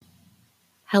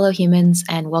Hello, humans,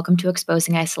 and welcome to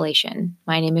Exposing Isolation.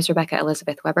 My name is Rebecca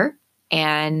Elizabeth Weber,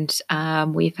 and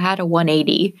we've had a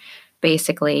 180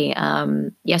 basically.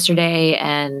 Yesterday,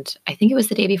 and I think it was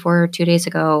the day before, 2 days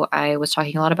ago, I was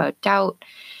talking a lot about doubt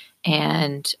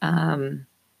and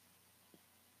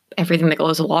everything that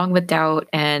goes along with doubt,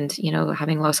 and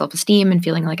having low self-esteem and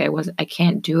feeling like I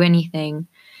can't do anything.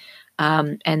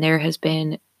 And there has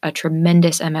been a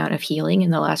tremendous amount of healing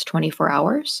in the last 24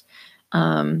 hours.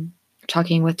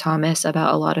 Talking with Thomas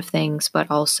about a lot of things, but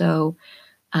also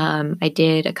I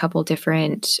did a couple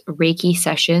different Reiki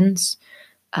sessions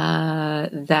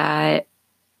that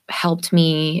helped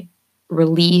me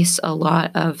release a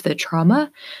lot of the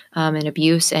trauma and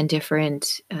abuse and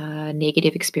different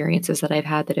negative experiences that I've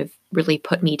had that have really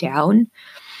put me down.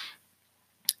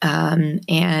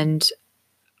 And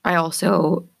I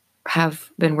also have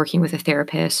been working with a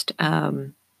therapist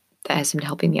that has been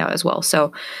helping me out as well.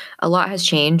 So a lot has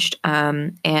changed,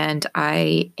 and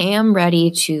I am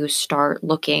ready to start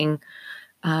looking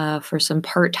for some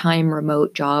part-time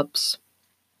remote jobs.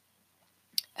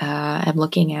 I'm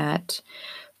looking at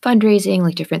fundraising,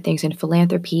 like different things in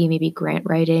philanthropy, maybe grant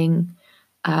writing,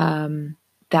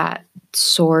 that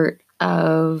sort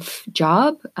of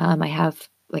job. I have,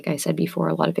 like I said before,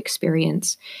 a lot of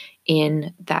experience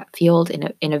in that field,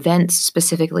 in events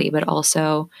specifically, but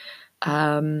also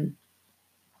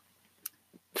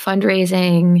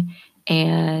fundraising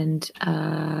and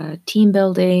team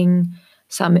building.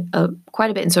 Some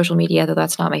quite a bit in social media, though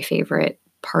that's not my favorite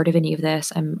part of any of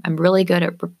this. I'm really good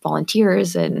at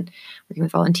volunteers and working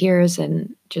with volunteers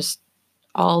and just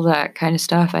all that kind of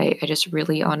stuff. I just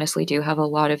really honestly do have a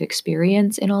lot of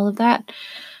experience in all of that.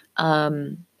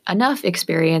 Enough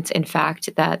experience, in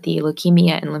fact, that the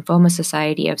Leukemia and Lymphoma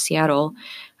Society of Seattle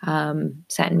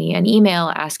sent me an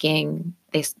email asking,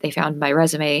 they found my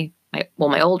resume,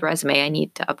 my old resume, I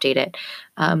need to update it,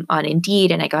 on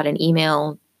Indeed, and I got an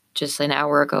email just an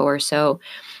hour ago or so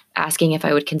asking if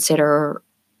I would consider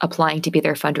applying to be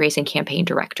their fundraising campaign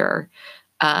director.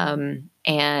 And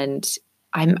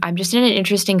I'm just in an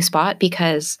interesting spot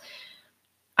because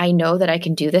I know that I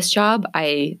can do this job.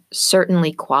 I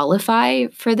certainly qualify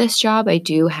for this job. I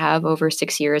do have over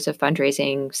 6 years of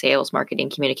fundraising, sales, marketing,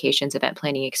 communications, event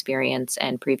planning experience,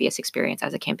 and previous experience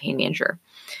as a campaign manager.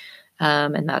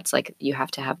 And that's like, you have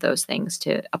to have those things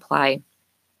to apply.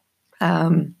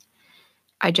 I've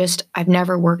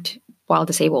never worked while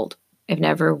disabled. I've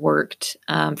never worked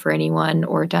for anyone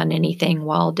or done anything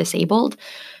while disabled.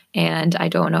 And I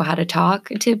don't know how to talk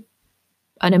to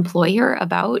an employer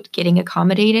about getting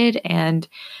accommodated. And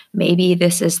maybe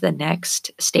this is the next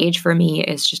stage for me,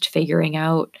 is just figuring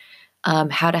out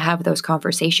how to have those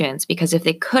conversations. Because if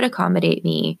they could accommodate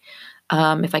me,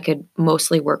 if I could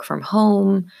mostly work from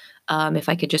home, if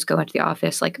I could just go into the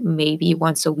office like maybe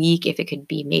once a week, if it could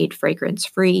be made fragrance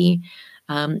free,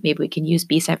 maybe we can use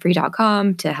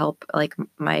bescentfree.com to help like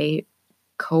my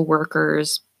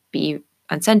coworkers be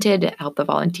unscented, help the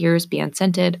volunteers be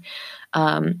unscented.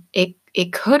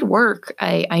 It could work.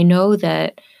 I know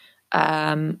that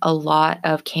a lot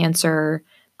of cancer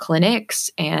clinics,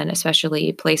 and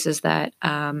especially places that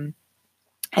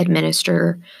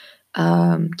administer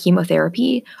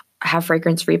chemotherapy, have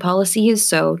fragrance-free policies.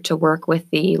 So to work with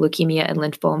the Leukemia and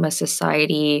Lymphoma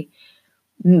Society,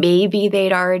 maybe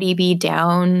they'd already be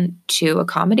down to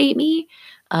accommodate me.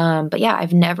 But yeah,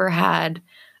 I've never had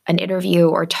an interview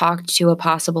or talked to a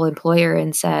possible employer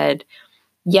and said,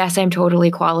 yes, I'm totally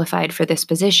qualified for this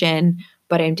position,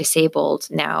 but I'm disabled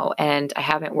now and I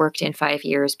haven't worked in 5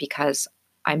 years because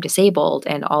I'm disabled.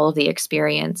 And all of the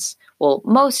experience, well,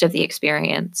 most of the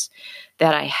experience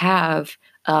that I have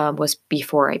was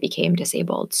before I became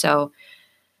disabled. So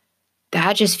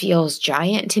that just feels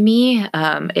giant to me.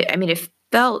 It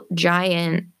felt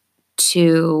giant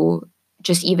to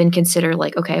just even consider,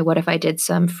 like, okay, what if I did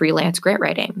some freelance grant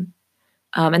writing?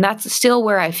 And that's still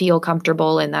where I feel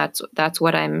comfortable, and that's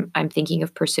what I'm thinking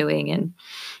of pursuing. And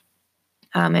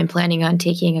I'm planning on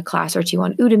taking a class or two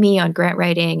on Udemy on grant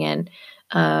writing, and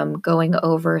going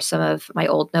over some of my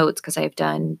old notes, because I've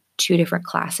done 2 different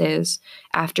classes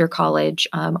after college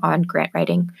on grant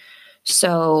writing.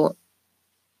 So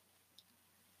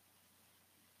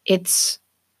it's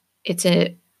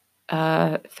a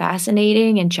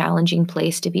fascinating and challenging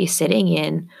place to be sitting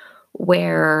in,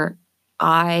 where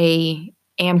I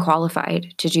am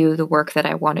qualified to do the work that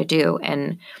I want to do.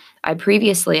 And I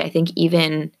previously, I think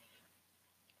even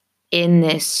in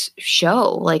this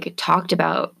show, like talked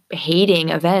about hating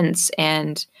events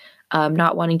and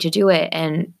not wanting to do it.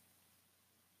 And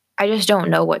I just don't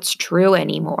know what's true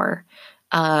anymore.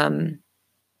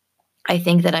 I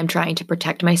think that I'm trying to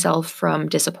protect myself from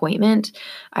disappointment.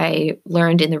 I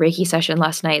learned in the Reiki session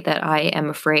last night that I am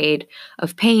afraid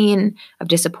of pain, of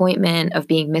disappointment, of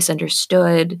being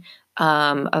misunderstood,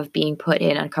 of being put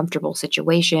in uncomfortable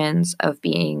situations, of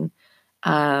being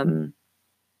um,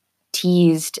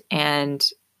 teased, and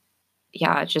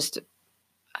yeah, just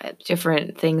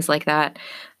different things like that,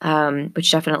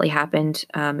 which definitely happened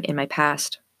in my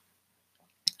past.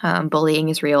 Bullying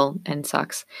is real and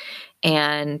sucks.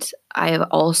 And I've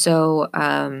also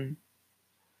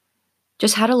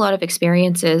just had a lot of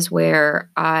experiences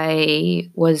where I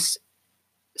was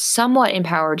somewhat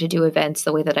empowered to do events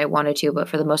the way that I wanted to, but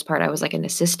for the most part, I was like an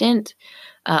assistant,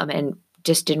 and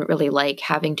just didn't really like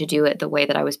having to do it the way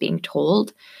that I was being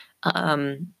told.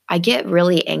 I get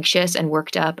really anxious and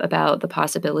worked up about the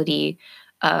possibility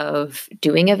of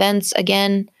doing events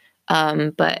again.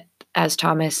 But as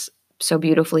Thomas so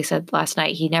beautifully said last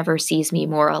night, he never sees me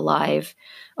more alive,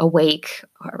 awake,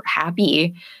 or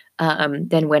happy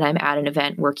than when I'm at an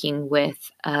event working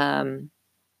with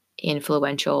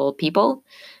influential people.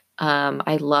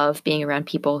 I love being around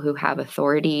people who have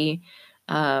authority,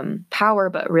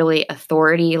 power, but really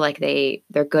authority. Like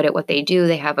they're good at what they do.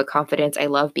 They have a confidence. I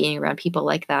love being around people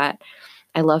like that.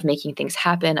 I love making things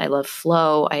happen. I love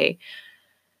flow.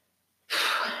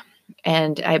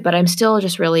 But I'm still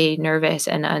just really nervous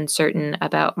and uncertain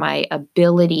about my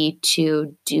ability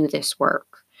to do this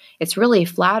work. It's really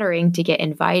flattering to get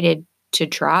invited to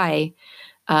try.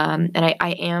 And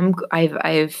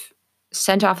I've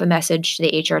sent off a message to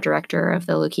the HR director of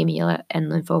the Leukemia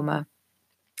and Lymphoma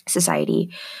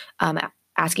Society, um,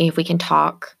 asking if we can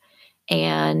talk.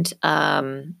 And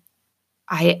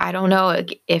I don't know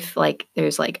if like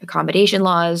there's like accommodation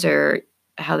laws or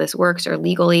how this works or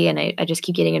legally. And I just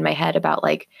keep getting in my head about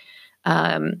like,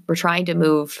 we're trying to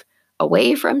move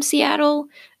away from Seattle.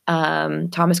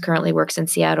 Thomas currently works in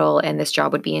Seattle, and this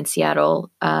job would be in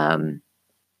Seattle. But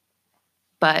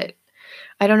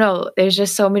I don't know. There's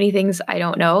just so many things I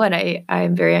don't know, and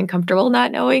I'm very uncomfortable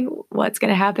not knowing what's going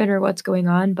to happen or what's going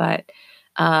on. But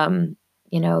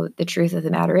the truth of the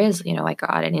matter is, I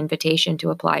got an invitation to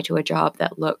apply to a job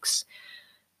that looks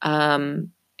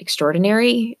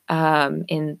extraordinary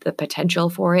in the potential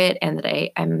for it, and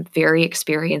that I'm very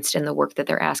experienced in the work that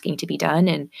they're asking to be done.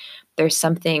 And there's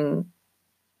something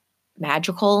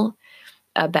magical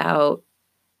about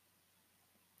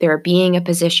there being a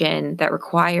position that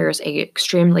requires a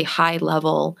extremely high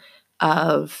level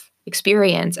of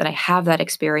experience, and I have that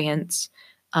experience,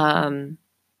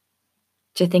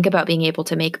 to think about being able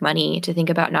to make money, to think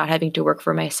about not having to work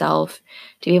for myself,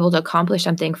 to be able to accomplish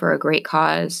something for a great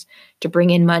cause, to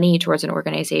bring in money towards an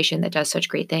organization that does such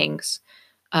great things,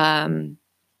 and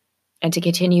to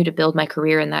continue to build my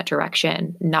career in that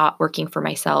direction, not working for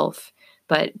myself,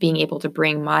 but being able to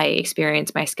bring my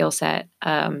experience, my skill set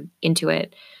into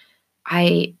it.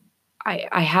 I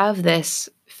have this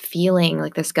feeling,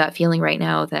 like this gut feeling right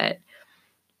now, that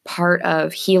part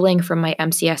of healing from my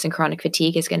MCS and chronic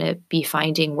fatigue is going to be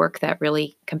finding work that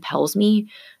really compels me,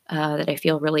 that I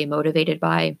feel really motivated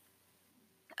by,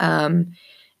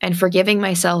 and forgiving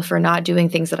myself for not doing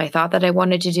things that I thought that I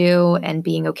wanted to do, and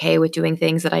being okay with doing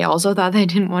things that I also thought that I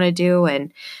didn't want to do,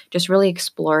 and just really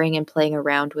exploring and playing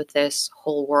around with this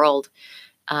whole world.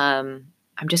 I'm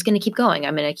just going to keep going.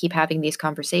 I'm going to keep having these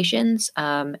conversations.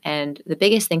 And the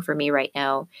biggest thing for me right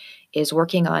now is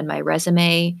working on my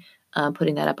resume,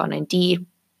 putting that up on Indeed,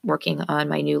 working on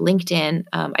my new LinkedIn.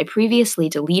 I previously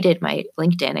deleted my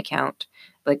LinkedIn account,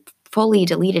 like fully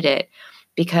deleted it,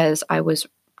 because I was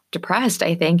depressed,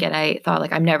 I think. And I thought,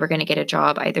 like, I'm never going to get a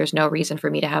job. There's no reason for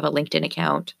me to have a LinkedIn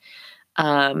account.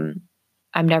 I'm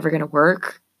never going to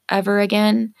work ever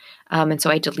again. And so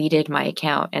I deleted my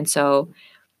account. And so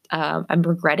I'm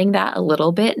regretting that a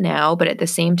little bit now, but at the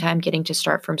same time, getting to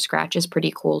start from scratch is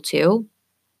pretty cool too.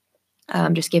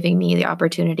 Just giving me the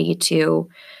opportunity to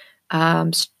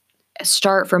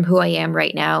start from who I am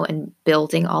right now and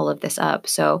building all of this up.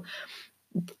 So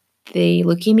the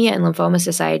Leukemia and Lymphoma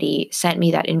Society sent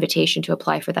me that invitation to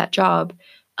apply for that job,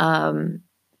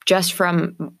 just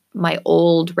from my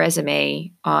old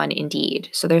resume on Indeed.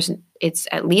 So it's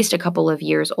at least a couple of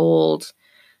years old.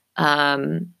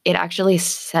 It actually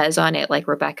says on it like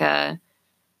Rebecca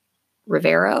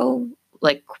Rivero,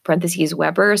 like parentheses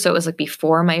Weber. So it was like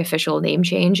before my official name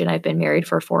change, and I've been married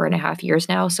for 4.5 years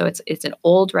now. So it's an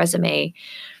old resume.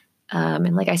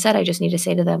 And like I said, I just need to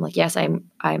say to them, like, yes, I'm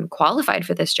qualified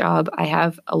for this job. I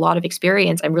have a lot of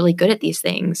experience. I'm really good at these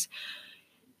things,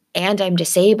 and I'm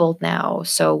disabled now.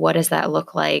 So what does that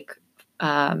look like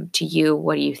to you?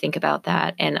 What do you think about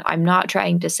that? And I'm not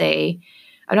trying to say,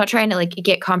 I'm not trying to like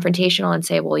get confrontational and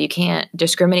say, well, you can't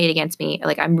discriminate against me.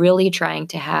 Like, I'm really trying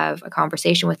to have a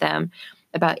conversation with them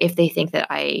about if they think that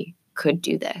I could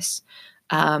do this.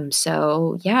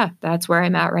 So yeah, that's where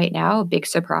I'm at right now. Big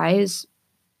surprise.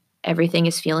 Everything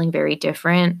is feeling very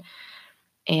different,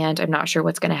 and I'm not sure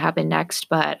what's going to happen next,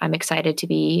 but I'm excited to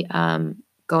be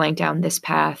going down this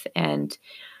path. And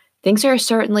things are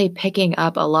certainly picking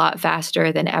up a lot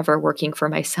faster than ever working for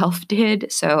myself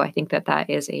did. So I think that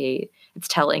it's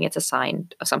telling, it's a sign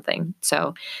of something.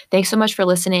 So thanks so much for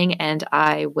listening, and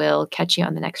I will catch you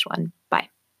on the next one. Bye.